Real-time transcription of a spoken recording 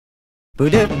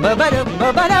First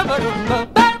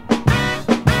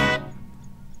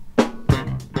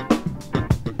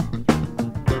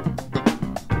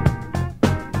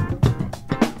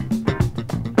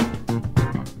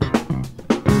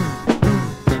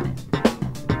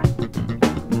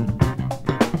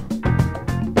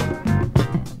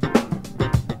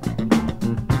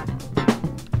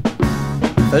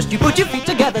you put your feet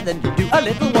together, then you do a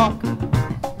little walk.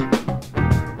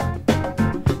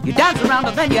 You dance around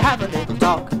and then you have a little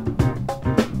talk.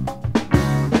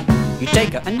 You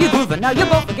take her and you groove her, now you're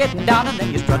both getting down, and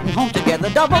then you're strutting home together,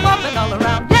 double up and all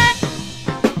around, yeah!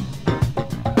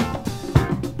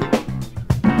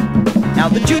 Now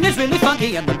the tune is really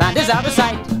funky and the band is out of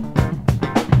sight.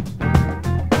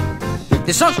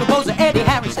 This song's composer Eddie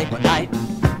Harris, say what night.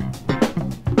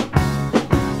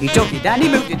 He took it and he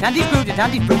moved it and he screwed it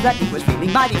and he proved that he was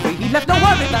feeling mighty free. He left no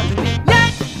worry about it, yeah!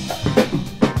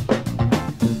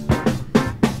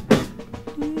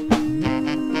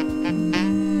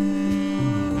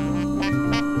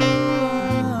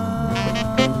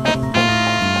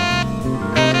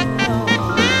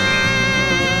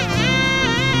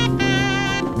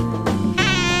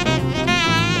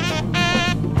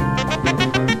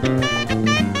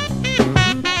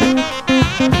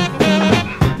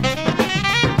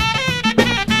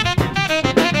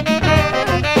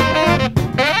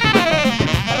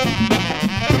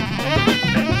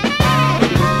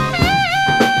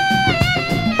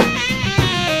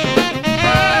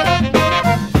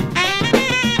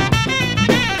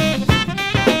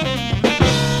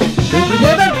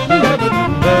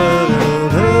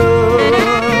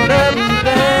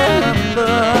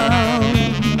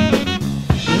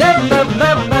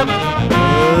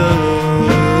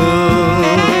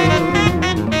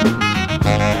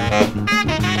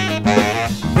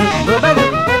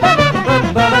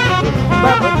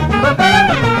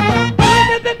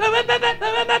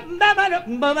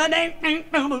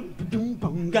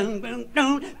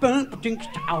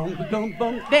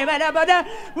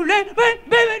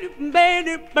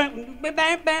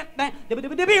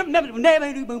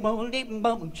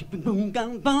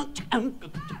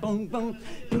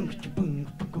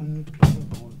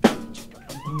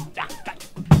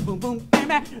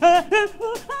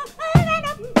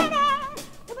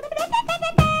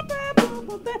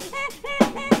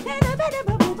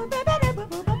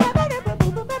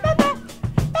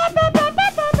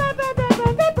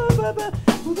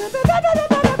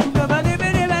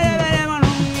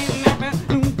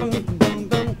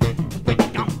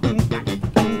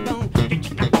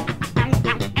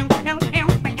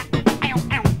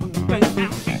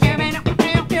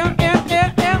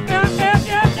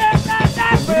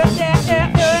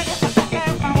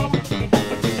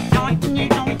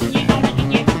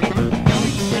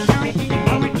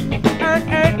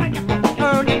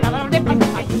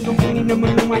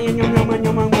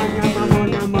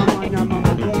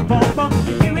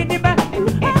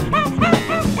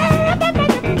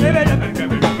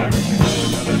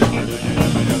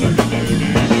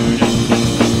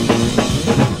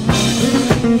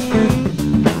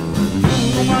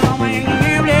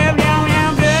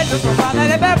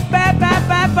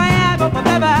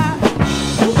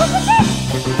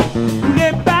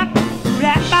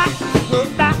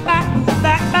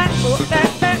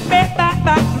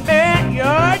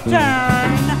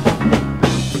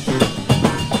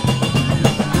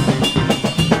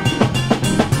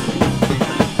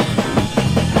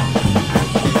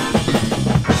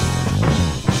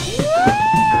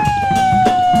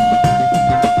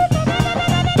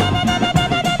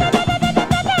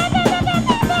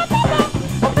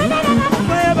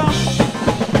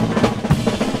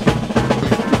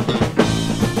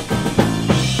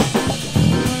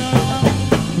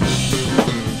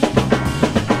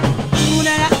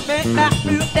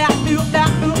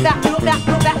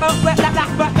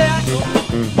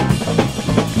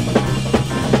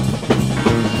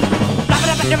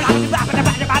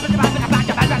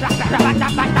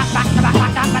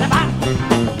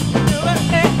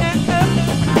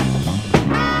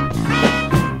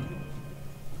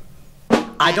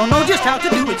 I don't know just how to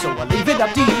do it, so I'll leave it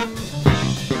up to you.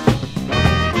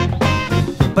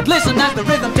 But listen as the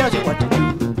rhythm tells you what to do.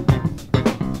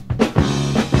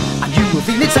 And you will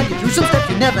feel it, send you through some steps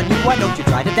you never knew. Why don't you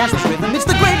try to dance this rhythm? It's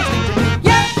the greatest thing to do,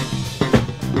 yeah!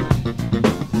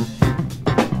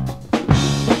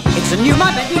 It's a new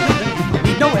my baby rhythm, you don't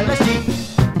need no LSD.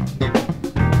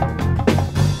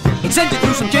 It sends you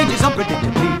through some changes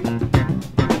unpredictably.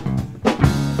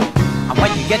 And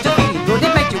when you get to feeling good,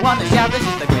 it makes you want to shout. This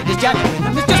is the greatest jam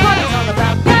rhythm, it's just what it's all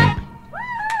about, yeah!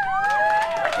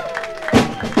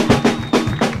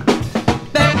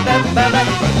 Ba, ba, ba,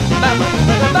 ba.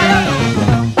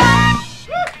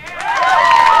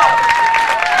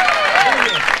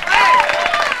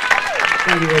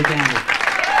 Thank you very kindly.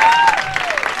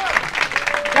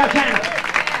 Go Canada.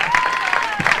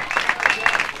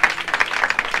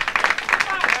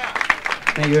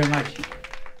 Thank you very much.